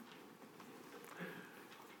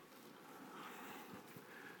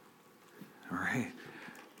right.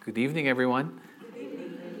 Good evening, everyone. Good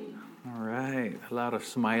evening. All right. A lot of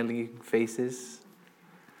smiley faces.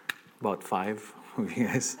 About 5 of you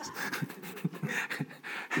guys.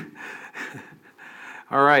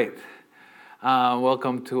 All right.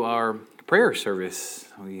 Welcome to our prayer service.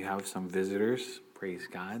 We have some visitors, praise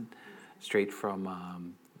God, straight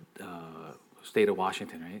from state of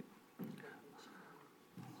Washington, right?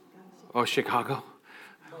 Oh, Chicago.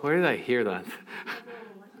 Where did I hear that?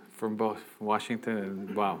 From both Washington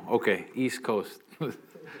and, wow, okay, East Coast.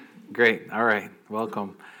 Great, all right,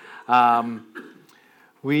 welcome. When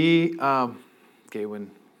we got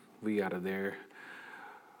out of there,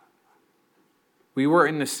 we were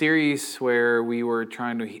in a series where we were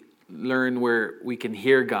trying to learn where we can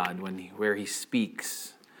hear God where He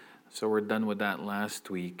speaks. So we're done with that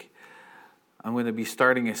last week. I'm going to be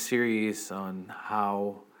starting a series on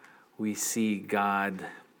how we see God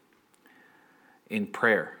in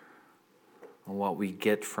prayer, and what we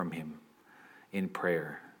get from Him in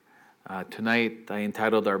prayer. Tonight, I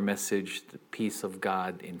entitled our message, "The Peace of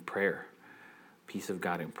God in Prayer." Peace of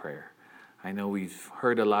God in prayer. I know we've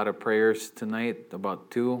heard a lot of prayers tonight,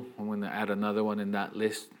 about 2. I'm going to add another one in that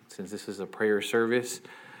list since this is a prayer service.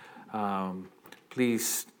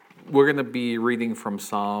 Please, we're going to be reading from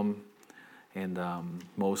Psalm and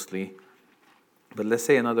mostly. But let's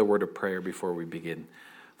say another word of prayer before we begin.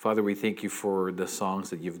 Father, we thank you for the songs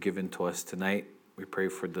that you've given to us tonight. We pray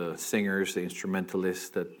for the singers, the instrumentalists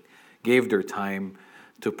that gave their time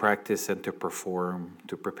to practice and to perform,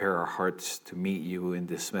 to prepare our hearts to meet you in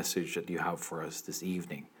this message that you have for us this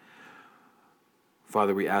evening.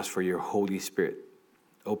 Father, we ask for your Holy Spirit.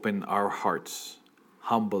 Open our hearts,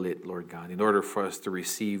 humble it, Lord God, in order for us to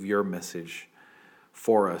receive your message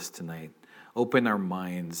for us tonight. Open our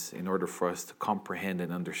minds in order for us to comprehend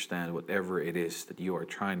and understand whatever it is that you are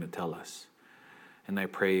trying to tell us. And I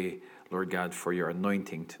pray, Lord God, for your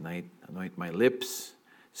anointing tonight. Anoint my lips.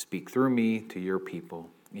 Speak through me to your people.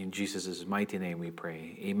 In Jesus' mighty name we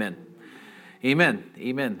pray. Amen. Amen.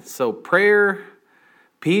 Amen. So prayer,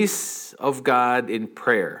 peace of God in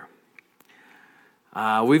prayer.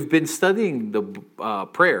 We've been studying the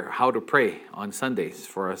prayer, how to pray on Sundays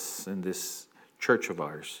for us in this church of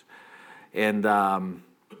ours. And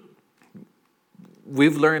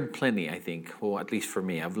we've learned plenty, I think. Well, at least for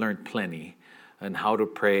me, I've learned plenty on how to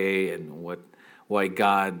pray and why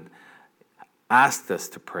God asked us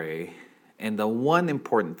to pray. And the one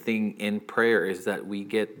important thing in prayer is that we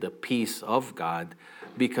get the peace of God,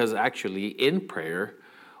 because actually in prayer,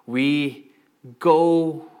 we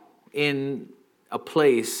go in a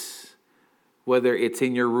place, whether it's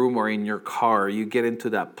in your room or in your car, you get into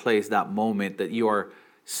that place, that moment that you are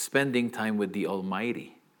spending time with the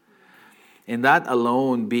Almighty. And that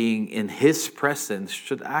alone, being in His presence,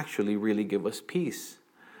 should actually really give us peace.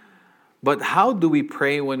 But how do we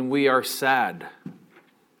pray when we are sad?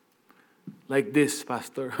 Like this,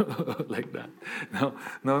 Pastor. Like that.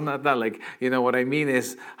 No, not that. Like, what I mean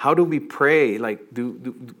is, how do we pray? Like,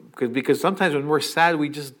 because sometimes when we're sad, we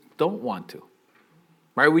just don't want to.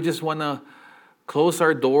 Right? We just want to close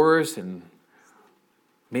our doors and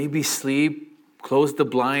maybe sleep. Close the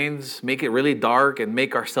blinds, make it really dark, and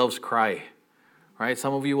make ourselves cry. Right?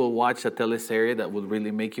 Some of you will watch a teleserie that will really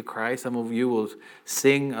make you cry. Some of you will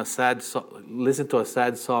sing a sad song, listen to a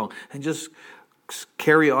sad song, and just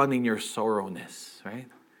carry on in your sorrowness. Right?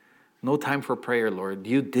 No time for prayer, Lord.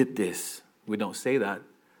 You did this. We don't say that,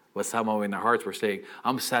 but somehow in our hearts we're saying,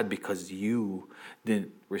 I'm sad because you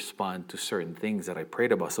didn't respond to certain things that I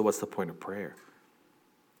prayed about. So what's the point of prayer?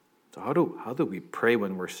 So how do we pray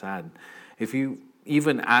when we're sad? If you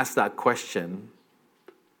even ask that question,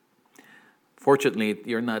 fortunately,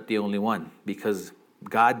 you're not the only one, because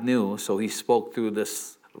God knew, so He spoke through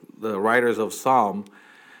the writers of Psalm.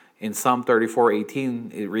 In Psalm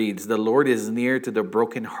 34:18, it reads, "The Lord is near to the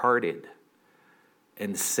brokenhearted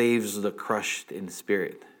and saves the crushed in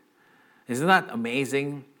spirit." Isn't that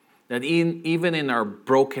amazing? That even in our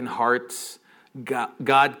broken hearts,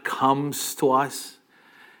 God comes to us.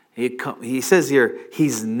 He says here,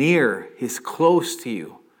 He's near, He's close to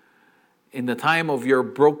you. In the time of your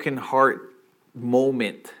broken heart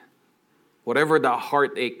moment, whatever the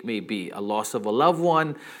heartache may be, a loss of a loved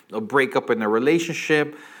one, a breakup in a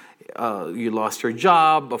relationship, you lost your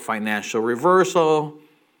job, a financial reversal,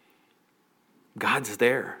 God's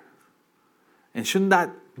there. And shouldn't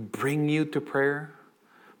that bring you to prayer?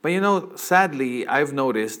 But sadly, I've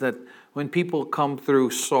noticed that when people come through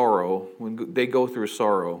sorrow, when they go through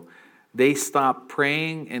sorrow, they stop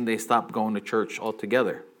praying and they stop going to church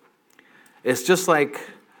altogether. It's just like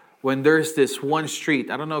when there's this one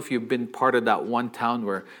street. I don't know if you've been part of that one town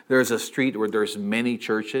where there's a street where there's many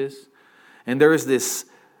churches. And there was this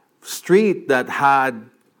street that had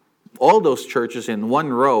all those churches in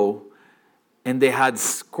one row, and they had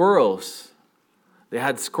squirrels. They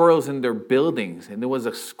had squirrels in their buildings, and there was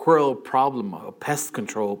a squirrel problem, a pest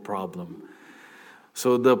control problem.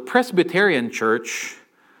 So the Presbyterian church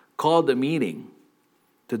called a meeting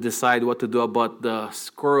to decide what to do about the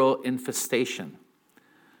squirrel infestation.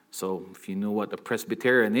 So if you know what a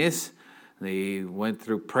Presbyterian is, they went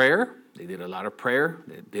through prayer. They did a lot of prayer.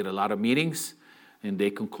 They did a lot of meetings. And they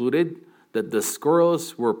concluded that the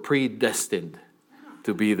squirrels were predestined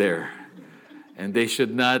to be there. And they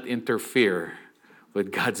should not interfere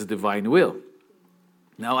with God's divine will.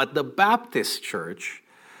 Now at the Baptist church,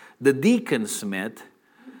 the deacons met,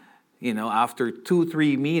 after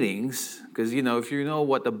 2-3 meetings. Because, if you know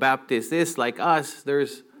what the Baptist is, like us,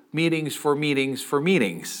 there's meetings for meetings for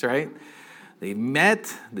meetings, right? The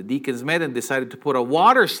deacons met and decided to put a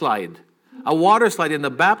water slide in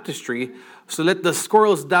the baptistry so let the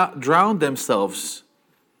squirrels drown themselves.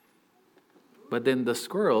 But then the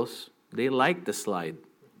squirrels, they liked the slide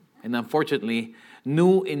and unfortunately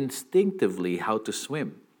knew instinctively how to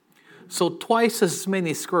swim. So twice as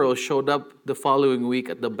many squirrels showed up the following week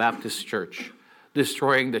at the Baptist church,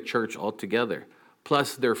 destroying the church altogether,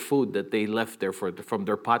 plus their food that they left there from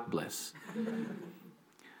their potbellies.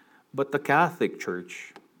 But the Catholic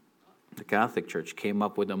Church came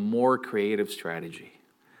up with a more creative strategy.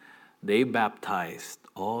 They baptized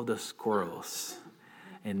all the squirrels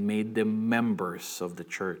and made them members of the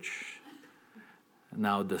church.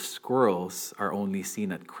 Now the squirrels are only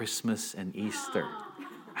seen at Christmas and Easter.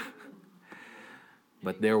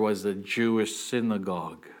 But there was a Jewish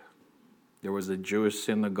synagogue. There was a Jewish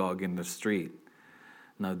synagogue in the street.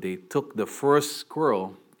 Now they took the first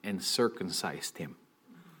squirrel and circumcised him.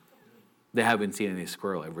 They haven't seen any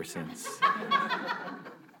squirrel ever since.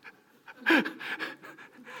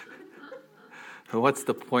 What's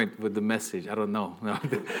the point with the message? I don't know.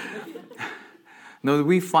 No,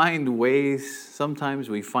 sometimes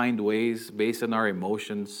we find ways based on our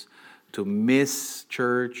emotions to miss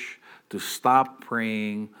church, to stop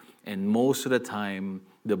praying, and most of the time,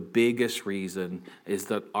 the biggest reason is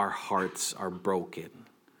that our hearts are broken.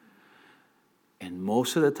 And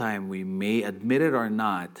most of the time, we may admit it or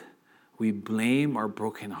not, we blame our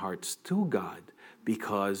broken hearts to God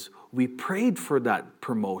because we prayed for that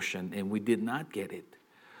promotion and we did not get it.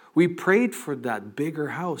 We prayed for that bigger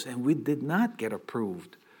house and we did not get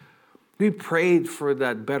approved. We prayed for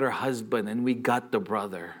that better husband and we got the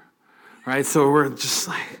brother. Right? So we're just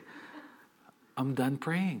like, I'm done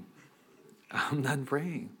praying.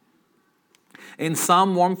 In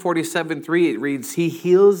Psalm 147:3, it reads, He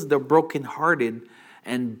heals the brokenhearted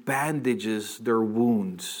and bandages their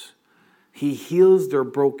wounds. He heals the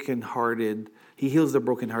brokenhearted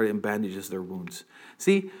and bandages their wounds.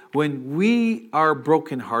 See, when we are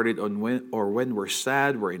brokenhearted or when we're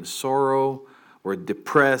sad, we're in sorrow, we're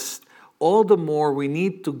depressed, all the more we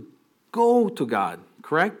need to go to God,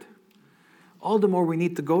 correct? All the more we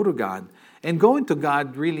need to go to God. And going to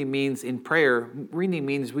God really means, in prayer, really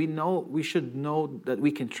means we should know that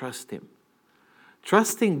we can trust Him.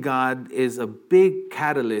 Trusting God is a big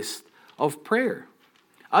catalyst of prayer.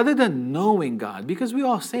 Other than knowing God, because we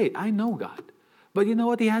all say, I know God. But you know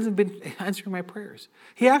what? He hasn't been answering my prayers.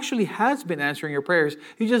 He actually has been answering your prayers.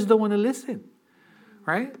 You just don't want to listen.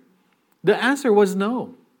 Right? The answer was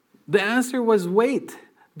no. The answer was wait.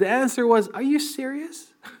 The answer was, are you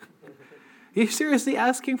serious? Are you seriously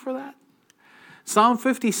asking for that? Psalm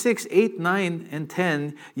 56, 8, 9, and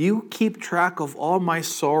 10, you keep track of all my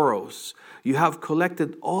sorrows. You have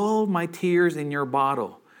collected all my tears in your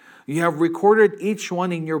bottle. You have recorded each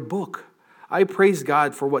one in your book. I praise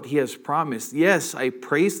God for what He has promised. Yes, I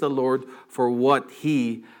praise the Lord for what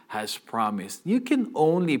He has promised. You can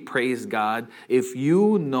only praise God if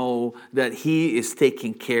you know that He is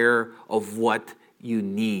taking care of what you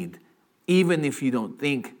need, even if you don't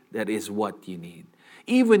think that is what you need.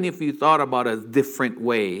 Even if you thought about a different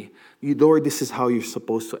way, Lord, this is how you're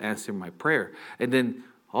supposed to answer my prayer. And then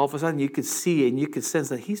all of a sudden you could see and you could sense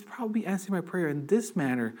that He's probably answering my prayer in this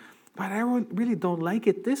manner, but I really don't like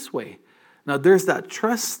it this way. Now there's that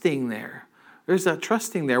trusting there.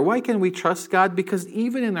 Why can we trust God? Because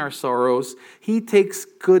even in our sorrows, He takes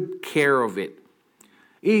good care of it.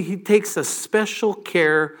 He takes a special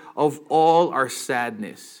care of all our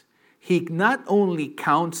sadness. He not only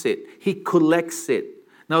counts it, He collects it.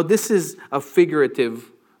 Now this is a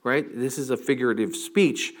figurative, right? This is a figurative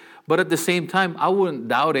speech. But at the same time, I wouldn't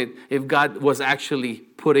doubt it if God was actually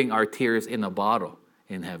putting our tears in a bottle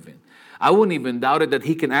in heaven. I wouldn't even doubt it that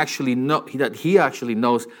He can actually know, that He actually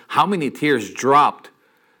knows how many tears dropped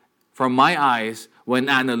from my eyes when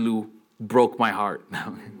Anna Lou broke my heart.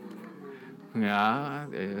 Yeah.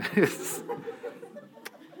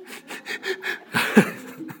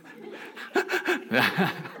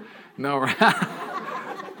 No.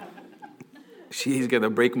 She's going to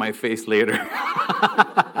break my face later.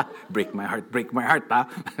 Break my heart, huh?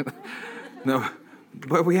 No.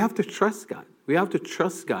 But we have to trust God. We have to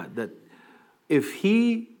trust God that if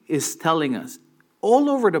He is telling us all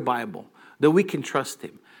over the Bible that we can trust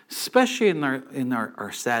Him, especially in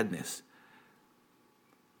our sadness,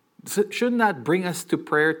 shouldn't that bring us to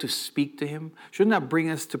prayer to speak to Him? Shouldn't that bring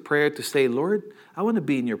us to prayer to say, Lord, I want to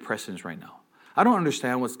be in your presence right now. I don't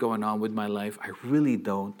understand what's going on with my life. I really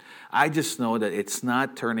don't. I just know that it's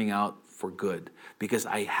not turning out for good because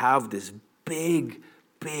I have this big,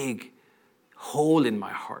 big hole in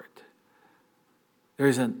my heart.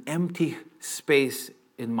 There's an empty space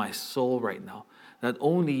in my soul right now that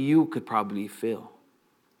only you could probably fill.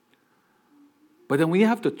 But then we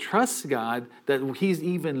have to trust God that He's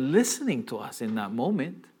even listening to us in that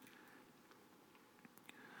moment.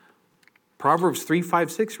 Proverbs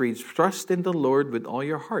 3:5-6 reads, trust in the Lord with all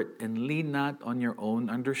your heart and lean not on your own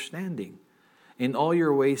understanding. In all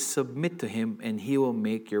your ways submit to Him and He will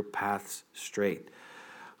make your paths straight.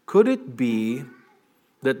 Could it be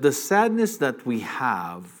that the sadness that we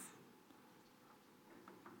have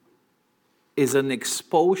is an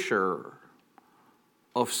exposure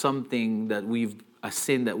of something a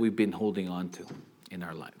sin that we've been holding on to in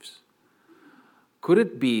our lives? Could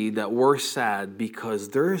it be that we're sad because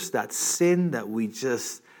there's that sin that we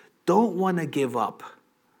just don't want to give up?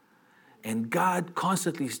 And God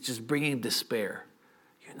constantly is just bringing despair.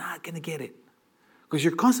 You're not going to get it. Because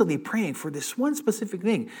you're constantly praying for this one specific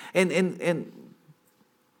thing. And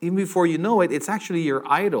even before you know it, it's actually your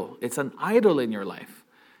idol. It's an idol in your life.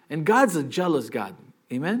 And God's a jealous God.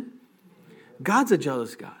 Amen? God's a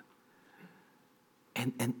jealous God.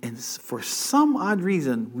 And for some odd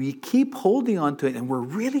reason, we keep holding on to it and we're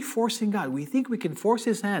really forcing God. We think we can force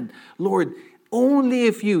His hand. Lord, only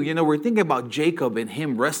if you we're thinking about Jacob and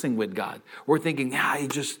him wrestling with God. We're thinking, I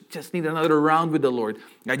just need another round with the Lord.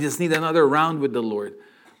 I just need another round with the Lord.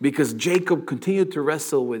 Because Jacob continued to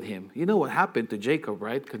wrestle with Him. You know what happened to Jacob,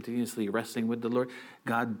 right? Continuously wrestling with the Lord.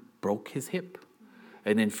 God broke his hip.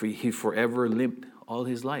 And then he forever limped all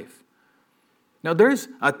his life. Now, there's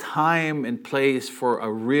a time and place for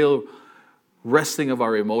a real wrestling of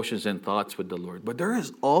our emotions and thoughts with the Lord. But there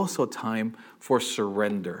is also time for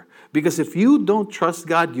surrender. Because if you don't trust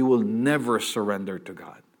God, you will never surrender to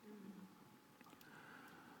God.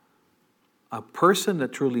 A person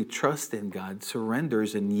that truly trusts in God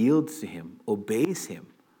surrenders and yields to Him, obeys Him.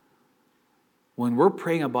 When we're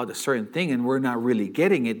praying about a certain thing and we're not really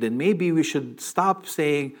getting it, then maybe we should stop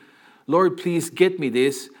saying, Lord, please get me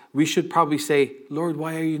this. We should probably say, Lord,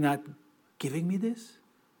 why are you not giving me this?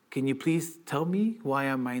 Can you please tell me why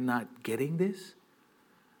am I not getting this?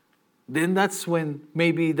 Then that's been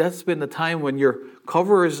the time when your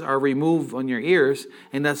covers are removed on your ears,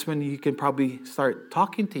 and that's when you can probably start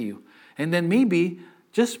talking to you. And then maybe,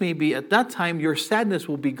 just maybe, at that time, your sadness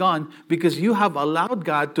will be gone because you have allowed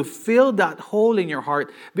God to fill that hole in your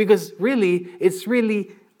heart. Because really, it's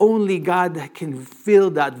really only God that can fill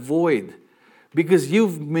that void. Because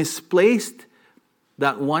you've misplaced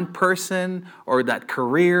that one person or that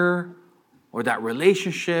career or that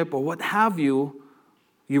relationship or what have you.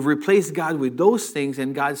 You've replaced God with those things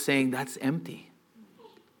and God's saying, that's empty.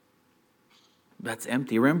 That's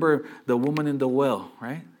empty. Remember the woman in the well,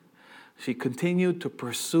 right? She continued to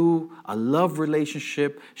pursue a love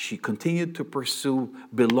relationship. She continued to pursue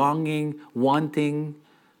belonging, wanting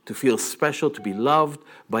to feel special, to be loved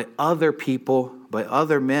by other people, by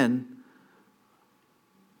other men.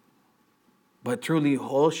 But truly,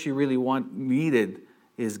 all she really needed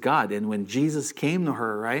is God. And when Jesus came to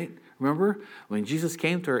her, right? Remember? When Jesus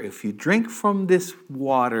came to her, if you drink from this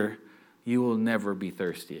water, you will never be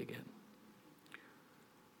thirsty again.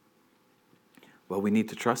 Well, we need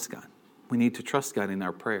to trust God. We need to trust God in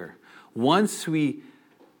our prayer. Once we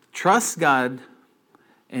trust God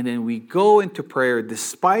and then we go into prayer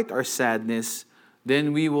despite our sadness,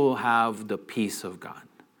 then we will have the peace of God.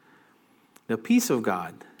 The peace of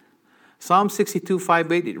God. Psalm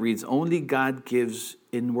 62:5-8, it reads, only God gives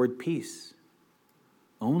inward peace.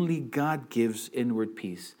 Only God gives inward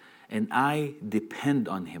peace, and I depend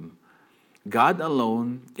on Him. God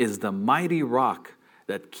alone is the mighty rock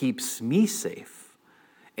that keeps me safe,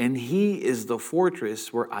 and He is the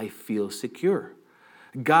fortress where I feel secure.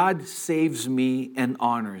 God saves me and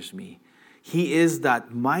honors me. He is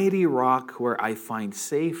that mighty rock where I find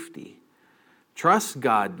safety. Trust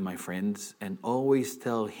God, my friends, and always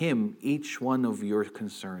tell Him each one of your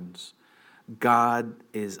concerns. God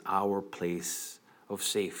is our place of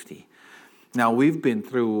safety. Now, we've been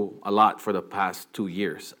through a lot for the past 2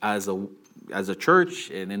 years as a church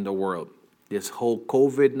and in the world. This whole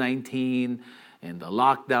COVID-19 and the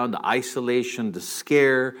lockdown, the isolation, the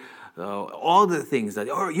scare, all the things that,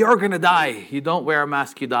 oh, you're going to die. You don't wear a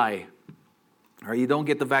mask, you die. Or you don't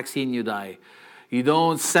get the vaccine, you die. You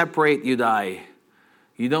don't separate, you die.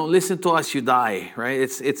 You don't listen to us, you die, right?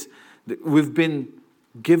 We've been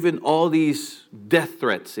given all these death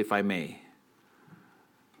threats, if I may.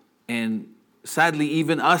 And sadly,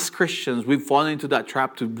 even us Christians, we've fallen into that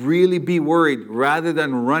trap to really be worried rather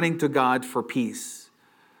than running to God for peace.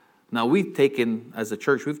 Now, as a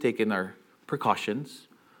church, we've taken our precautions.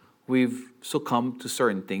 We've succumbed to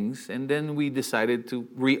certain things. And then we decided to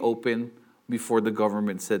reopen before the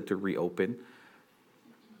government said to reopen.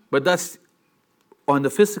 But that's on the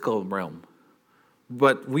physical realm.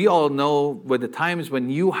 But we all know by the times when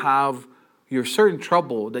you have your certain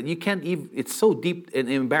trouble that you can't even, it's so deep and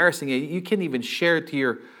embarrassing, you can't even share it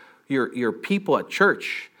to your people at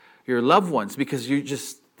church, your loved ones, because you're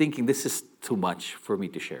just thinking this is too much for me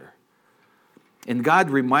to share. And God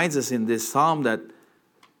reminds us in this psalm that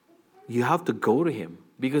you have to go to Him,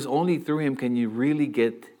 because only through Him can you really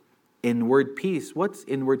get inward peace. What's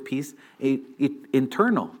inward peace?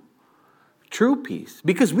 Internal, true peace.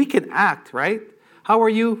 Because we can act, right? How are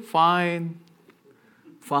you? Fine.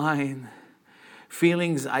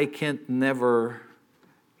 Feelings I can't never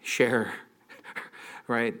share,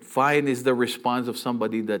 right? Fine is the response of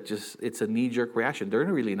somebody that it's a knee-jerk reaction. They're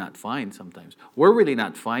really not fine sometimes. We're really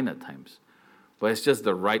not fine at times. But it's just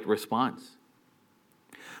the right response.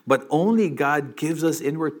 But only God gives us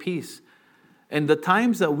inward peace. And the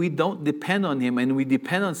times that we don't depend on Him and we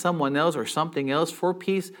depend on someone else or something else for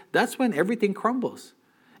peace, that's when everything crumbles.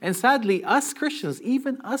 And sadly,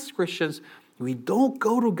 even us Christians, we don't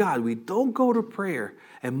go to God. We don't go to prayer.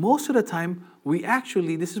 And most of the time,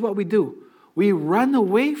 this is what we do. We run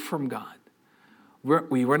away from God.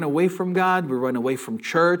 We run away from God. We run away from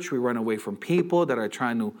church. We run away from people that are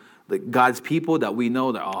God's people that we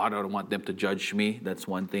know that, I don't want them to judge me. That's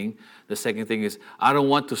one thing. The second thing is, I don't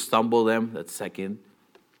want to stumble them. That's second.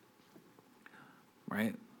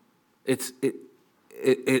 Right? The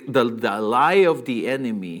lie of the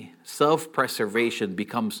enemy, self-preservation,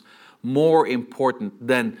 becomes more important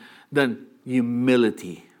than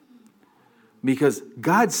humility. Because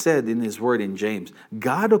God said in His word in James,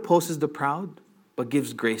 God opposes the proud, but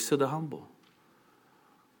gives grace to the humble.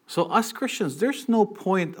 So us Christians, there's no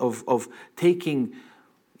point of taking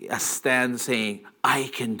a stand saying, I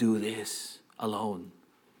can do this alone.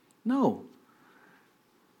 No.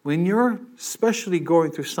 When you're especially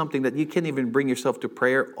going through something that you can't even bring yourself to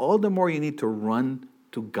prayer, all the more you need to run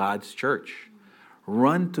to God's church.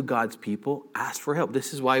 Run to God's people. Ask for help.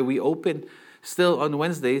 This is why we open still on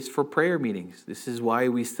Wednesdays for prayer meetings. This is why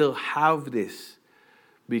we still have this.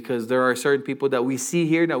 Because there are certain people that we see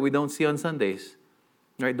here that we don't see on Sundays.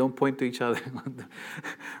 Right? Don't point to each other.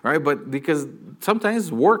 Right? But because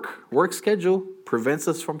sometimes work schedule prevents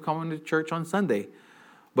us from coming to church on Sunday.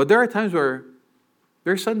 But there are times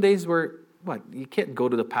there are Sundays where, you can't go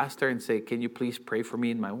to the pastor and say, can you please pray for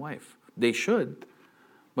me and my wife? They should.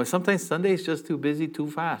 But sometimes Sunday is just too busy, too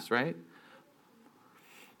fast, right?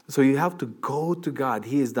 So you have to go to God.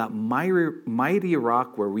 He is that mighty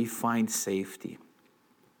rock where we find safety.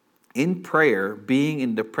 In prayer, being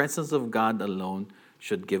in the presence of God alone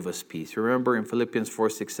should give us peace. Remember in Philippians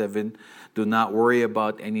 4:6-7, do not worry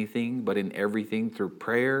about anything, but in everything through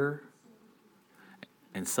prayer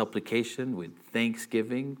and supplication with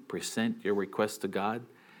thanksgiving, present your requests to God,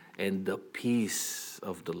 and the peace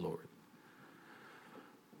of the Lord.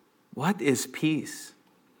 What is peace?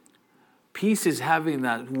 Peace is having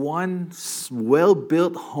that one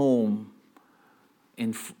well-built home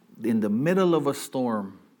in the middle of a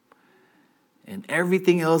storm, and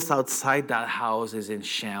everything else outside that house is in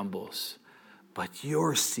shambles. But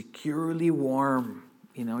you're securely warm.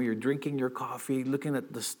 You're drinking your coffee, looking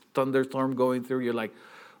at the thunderstorm going through. You're like,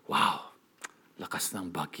 wow, lakas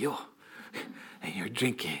ng bagyo. And you're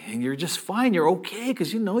drinking, and you're just fine. You're okay,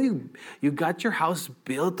 because you got your house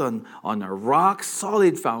built on a rock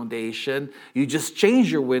solid foundation. You just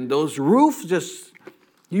changed your windows,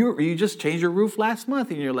 you just changed your roof last month,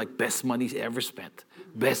 and you're like, best money ever spent.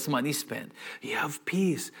 Best money spent. You have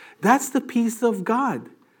peace. That's the peace of God.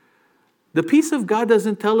 The peace of God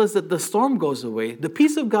doesn't tell us that the storm goes away. The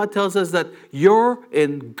peace of God tells us that you're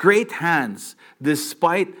in great hands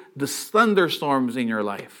despite the thunderstorms in your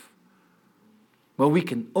life. But we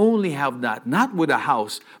can only have that, not with a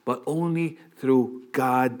house, but only through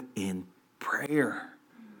God in prayer.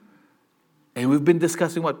 And we've been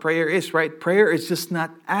discussing what prayer is, right? Prayer is just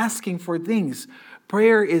not asking for things.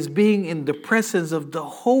 Prayer is being in the presence of the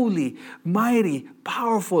holy, mighty,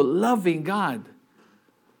 powerful, loving God.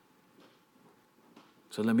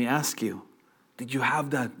 So let me ask you, did you have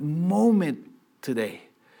that moment today?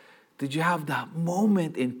 Did you have that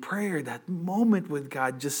moment in prayer, that moment with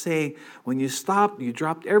God, just saying, when you stopped, you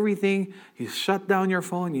dropped everything, you shut down your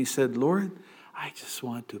phone, you said, Lord, I just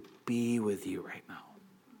want to be with you right now.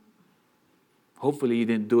 Hopefully you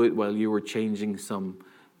didn't do it while you were changing some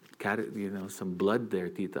blood there,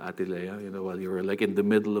 Tita Atilea, while you were like in the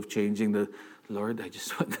middle of changing the, Lord, I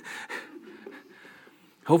just want...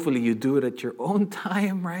 Hopefully you do it at your own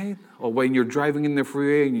time, right? Or when you're driving in the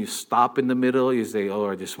freeway and you stop in the middle, you say, oh,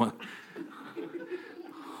 I just want...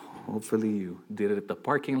 Hopefully you did it at the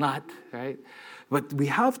parking lot, right? But we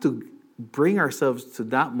have to bring ourselves to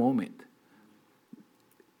that moment.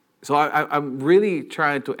 So I'm really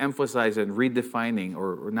trying to emphasize and redefining,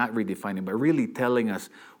 or not redefining, but really telling us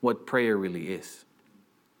what prayer really is.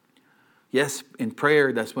 Yes, in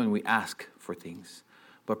prayer, that's when we ask for things.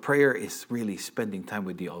 But prayer is really spending time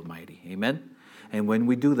with the Almighty. Amen? And when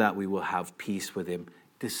we do that, we will have peace with Him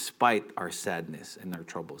despite our sadness and our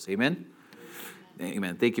troubles. Amen?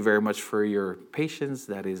 Amen. Thank you very much for your patience.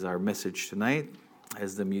 That is our message tonight.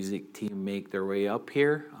 As the music team make their way up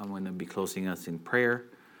here, I'm going to be closing us in prayer.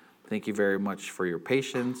 Thank you very much for your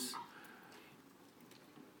patience.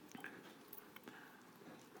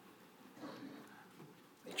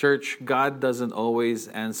 Church, God doesn't always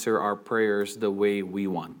answer our prayers the way we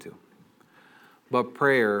want to. But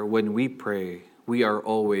prayer, when we pray, we are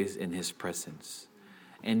always in His presence.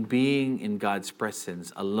 And being in God's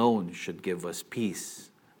presence alone should give us peace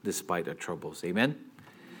despite our troubles. Amen?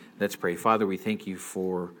 Let's pray. Father, we thank you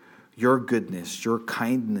for your goodness, your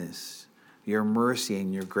kindness, your mercy,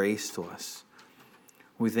 and your grace to us.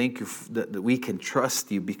 We thank you that we can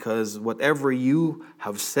trust you, because whatever you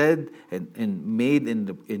have said and made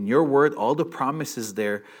in your word, all the promises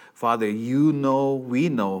there, Father, we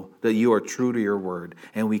know that you are true to your word,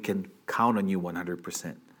 and we can count on you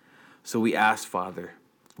 100%. So we ask, Father,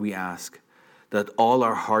 that all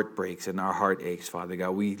our heartbreaks and our heartaches, Father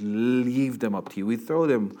God, we leave them up to you. We throw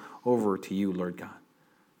them over to you, Lord God.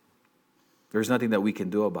 There's nothing that we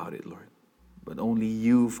can do about it, Lord. But only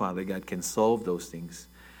you, Father God, can solve those things.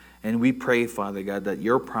 And we pray, Father God, that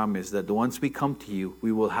your promise that once we come to you,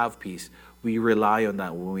 we will have peace. We rely on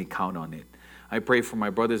that when we count on it. I pray for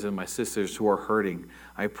my brothers and my sisters who are hurting.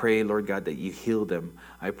 I pray, Lord God, that you heal them.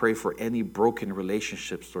 I pray for any broken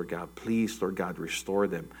relationships, Lord God. Please, Lord God, restore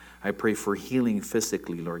them. I pray for healing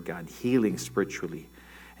physically, Lord God, healing spiritually.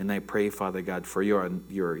 And I pray, Father God, for your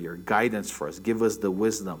guidance for us. Give us the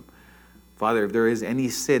wisdom. Father, if there is any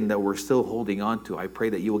sin that we're still holding on to, I pray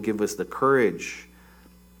that you will give us the courage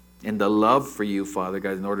and the love for you, Father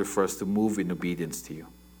God, in order for us to move in obedience to you.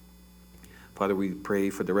 Father, we pray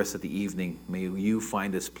for the rest of the evening. May you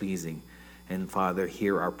find us pleasing. And Father,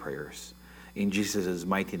 hear our prayers. In Jesus'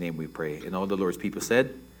 mighty name we pray. And all the Lord's people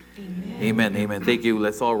said, Amen. Amen. Amen. Thank you.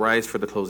 Let's all rise for the closing.